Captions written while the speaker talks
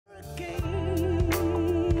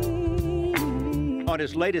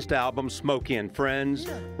his latest album, Smokey and Friends,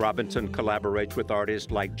 Robinson collaborates with artists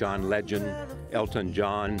like John Legend, Elton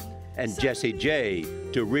John, and Jessie J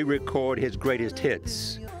to re-record his greatest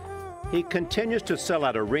hits. He continues to sell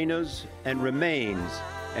out arenas and remains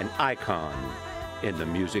an icon in the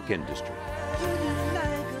music industry.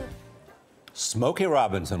 Smokey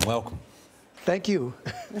Robinson, welcome. Thank you.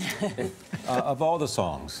 Of all the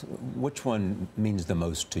songs, which one means the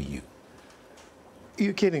most to you?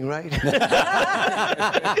 You're kidding, right? you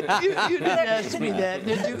didn't ask me that,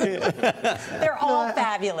 did you? They're all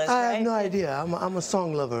fabulous, I right? have no idea. I'm a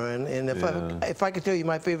song lover, and if I could tell you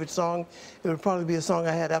my favorite song, it would probably be a song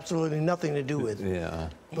I had absolutely nothing to do with. Yeah.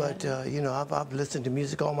 But, you know, I've listened to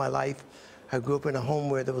music all my life. I grew up in a home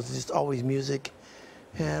where there was just always music,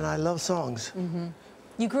 and I love songs. Mm-hmm.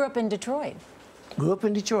 You grew up in Detroit. Grew up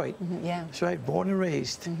in Detroit. Mm-hmm, yeah. That's right, born and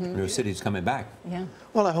raised. Mm-hmm. Your city's coming back. Yeah.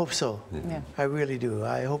 Well, I hope so. Yeah. I really do.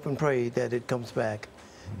 I hope and pray that it comes back.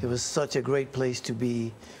 It was such a great place to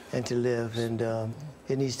be and to live, and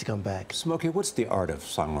it needs to come back. Smokey, what's the art of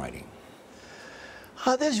songwriting?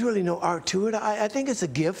 There's really no art to it. I think it's a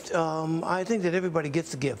gift. I think that everybody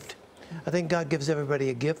gets a gift. I think God gives everybody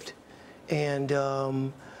a gift. And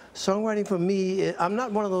songwriting for me, I'm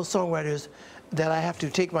not one of those songwriters that I have to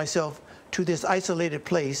take myself to this isolated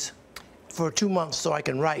place for 2 months so I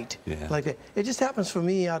can write like that. It just happens for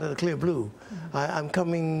me out of the clear blue. I'm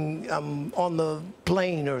on the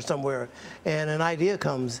plane or somewhere, and an idea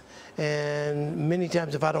comes, and many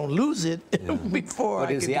times if I don't lose it before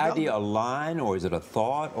But is the idea a line, or is it a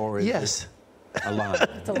thought, or is it a line?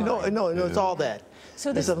 It's a line. No, it's all that.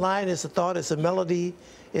 So it's a line, it's a thought, it's a melody,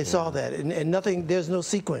 it's all that, and nothing. There's no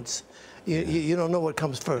sequence. You don't know what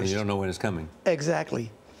comes first. And you don't know when it's coming. Exactly.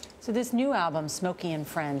 So this new album, Smokey and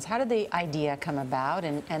Friends, how did the idea come about,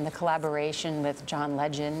 and the collaboration with John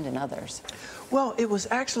Legend and others? Well, it was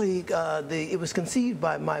actually, it was conceived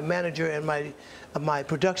by my manager and my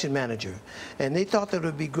production manager. And they thought that it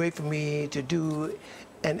would be great for me to do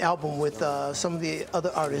an album with some of the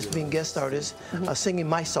other artists, being guest artists, singing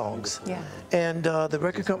my songs. Yeah. And the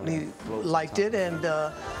record company liked it,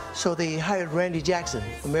 and so they hired Randy Jackson,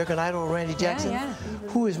 American Idol Randy Jackson,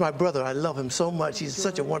 who is my brother. I love him so much. He's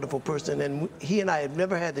such a wonderful person, and he and I have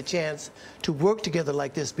never had the chance to work together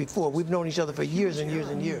like this before. We've known each other for years and years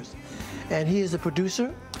and years. And he is the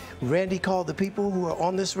producer. Randy called the people who are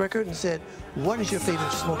on this record and said, "What is your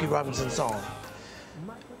favorite Smokey Robinson song?"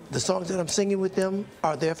 The songs that I'm singing with them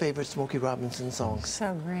are their favorite Smokey Robinson songs.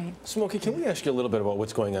 So great. Smokey, can we ask you a little bit about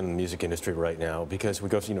what's going on in the music industry right now? Because we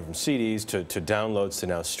go from CDs to downloads to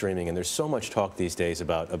now streaming, and there's so much talk these days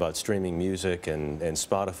about streaming music and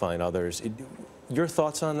Spotify and others. Your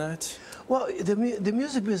thoughts on that? Well, the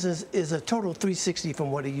music business is a total 360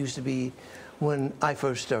 from what it used to be when I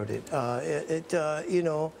first started. You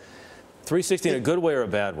know, 360 in a good way or a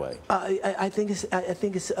bad way? I think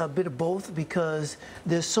it's a bit of both, because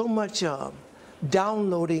there's so much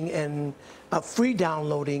downloading and free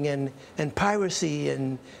downloading and piracy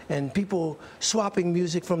and people swapping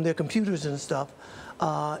music from their computers and stuff.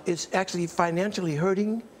 It's actually financially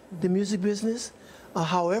hurting the music business.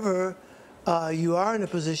 However, you are in a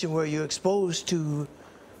position where you're exposed to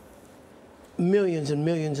millions and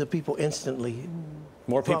millions of people instantly.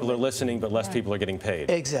 More people are listening, but less people are getting paid.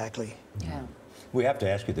 Exactly. Yeah. We have to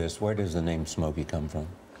ask you this. Where does the name Smokey come from?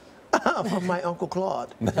 From my Uncle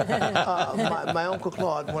Claude. My Uncle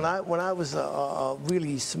Claude, when I was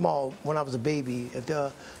really small, when I was a baby,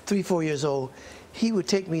 at 3, 4 years old, he would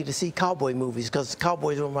take me to see cowboy movies, because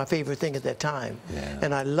cowboys were my favorite thing at that time. Yeah.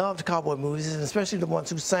 And I loved cowboy movies, and especially the ones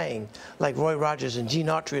who sang, like Roy Rogers and Gene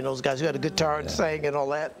Autry and those guys who had a guitar and sang and all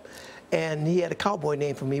that. And he had a cowboy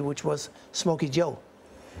name for me, which was Smokey Joe.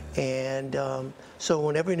 And so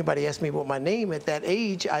whenever anybody asked me what my name at that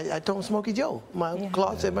age, I told them Smokey Joe. My Uncle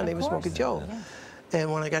Claude said my name is Smokey Joe. Yeah.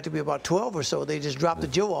 And when I got to be about 12 or so, they just dropped the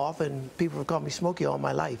Joe off, and people would call me Smokey all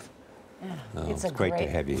my life. Yeah. Oh, it's great to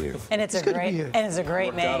have you here. And it's a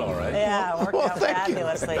great name. All right. Yeah, it worked out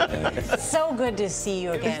fabulously. So good to see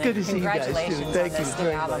you again. It's good to see you guys, too. Congratulations on this new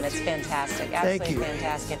album. It's fantastic. Absolutely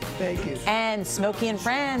fantastic. Thank you. And Smokey and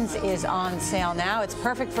Friends is on sale now. It's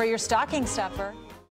perfect for your stocking stuffer.